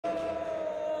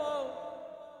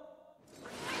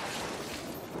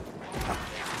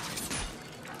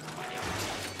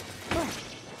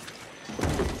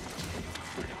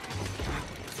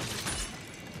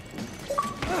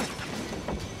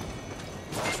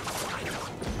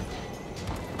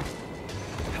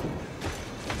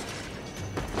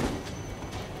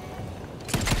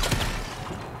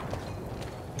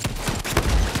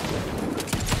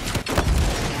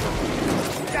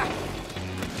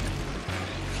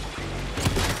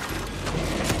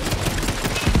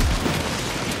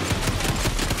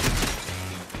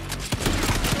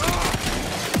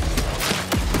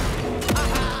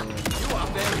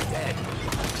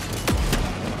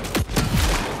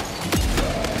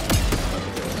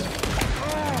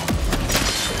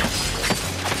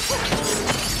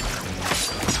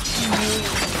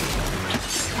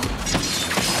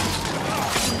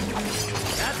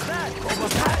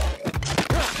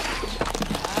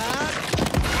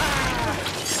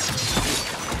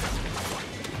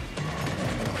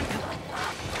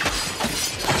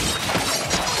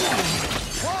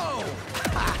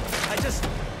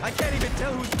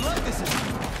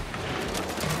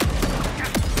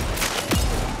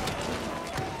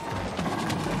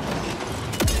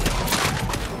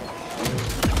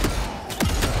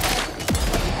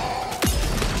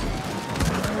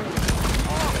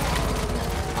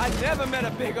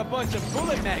big a bunch of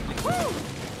bullet magnets. Woo!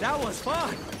 That was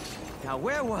fun. Now,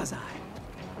 where was I?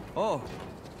 Oh,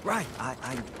 right.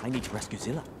 I need to rescue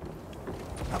Zilla.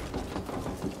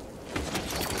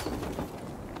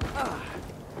 Ah.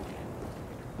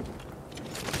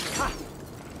 Ha!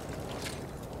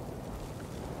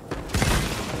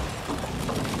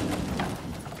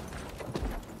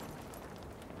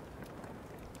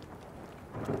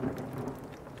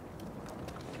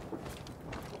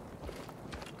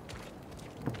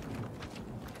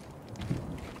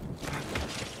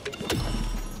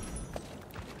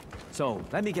 So,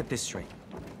 let me get this straight.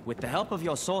 With the help of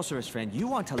your sorceress friend, you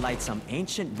want to light some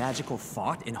ancient magical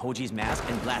fart in Hoji's mask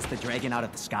and blast the dragon out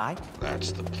of the sky?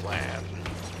 That's the plan.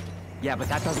 Yeah, but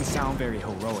that doesn't sound very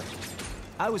heroic.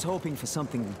 I was hoping for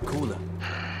something cooler.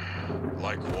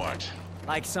 Like what?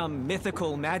 Like some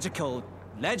mythical, magical,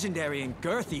 legendary, and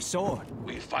girthy sword.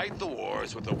 We fight the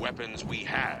wars with the weapons we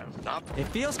have, not... It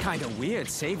feels kinda weird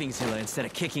saving Zilla instead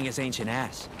of kicking his ancient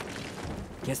ass.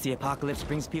 Guess the apocalypse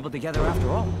brings people together after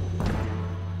all.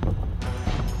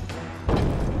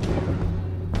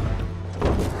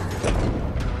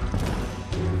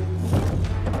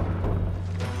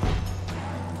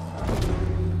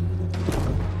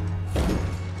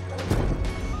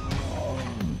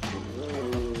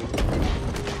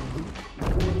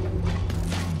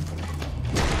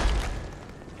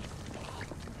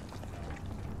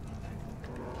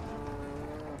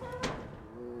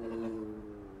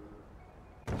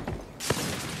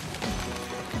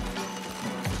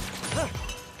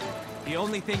 The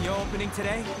only thing you're opening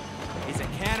today is a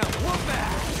can of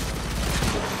whoop-ass!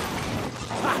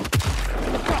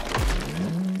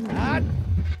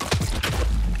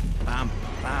 Bam,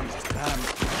 bam, bam.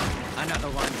 Another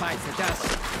one bites the dust.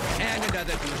 And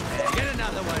another douchebag. And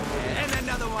another one. And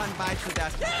another one bites the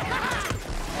dust.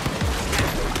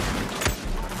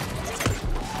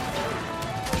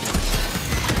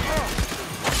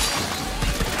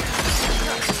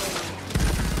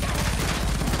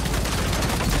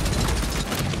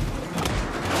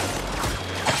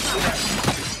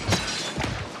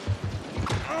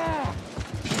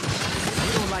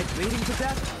 Bleeding to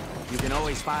death? You can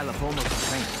always file a formal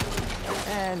complaint.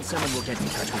 And someone will get in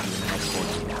touch with you in the next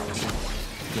 14 hours.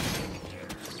 Give it to me.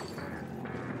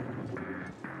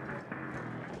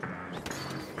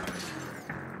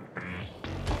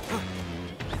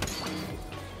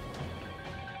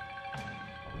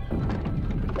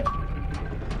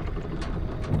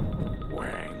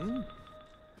 Wang?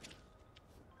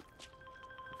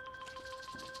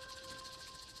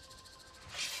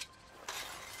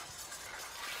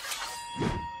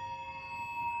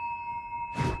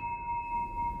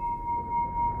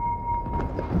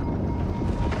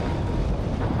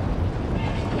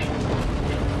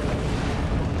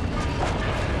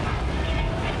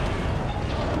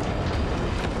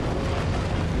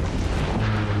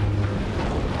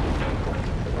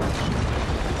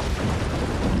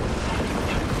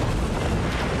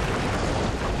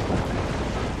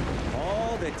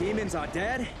 Demons are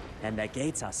dead, and the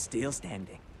gates are still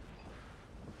standing.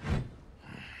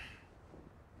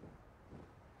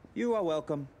 You are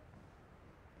welcome.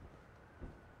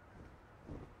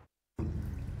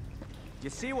 You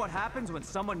see what happens when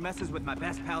someone messes with my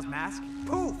best pal's mask?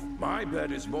 Poof! My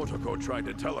bet is Motoko tried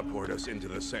to teleport us into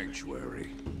the sanctuary.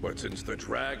 But since the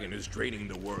dragon is draining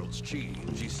the world's chi,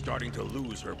 she's starting to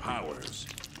lose her powers.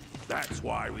 That's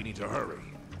why we need to hurry.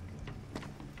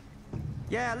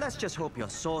 Yeah, let's just hope your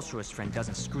sorceress friend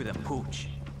doesn't screw the pooch.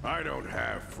 I don't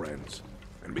have friends.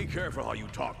 And be careful how you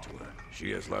talk to her.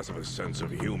 She has less of a sense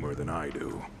of humor than I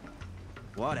do.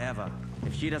 Whatever.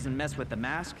 If she doesn't mess with the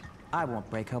mask, I won't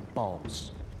break her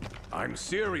balls. I'm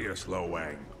serious, Lo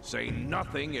Wang. Say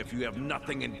nothing if you have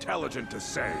nothing intelligent to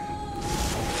say.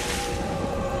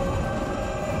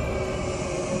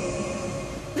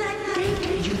 That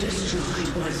gate you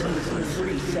destroyed was over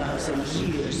 3,000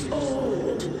 years old.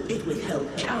 It withheld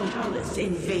countless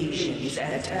invasions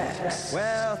and attacks.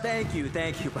 Well, thank you,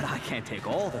 but I can't take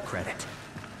all the credit.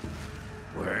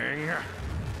 Wang?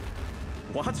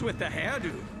 What's with the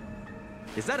hairdo?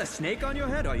 Is that a snake on your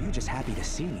head, or are you just happy to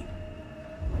see me?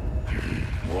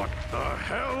 What the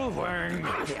hell, Wang?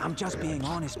 Hey, I'm just being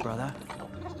honest, brother.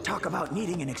 Talk about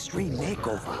needing an extreme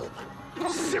makeover.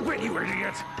 Zip it, you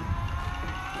idiot!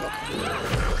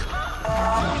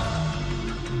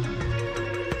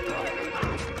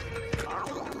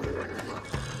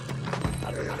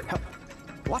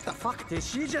 What the fuck? Did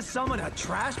she just summon a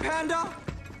trash panda?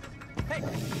 Hey!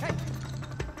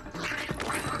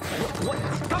 What?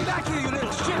 Come back here, you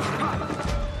little shit!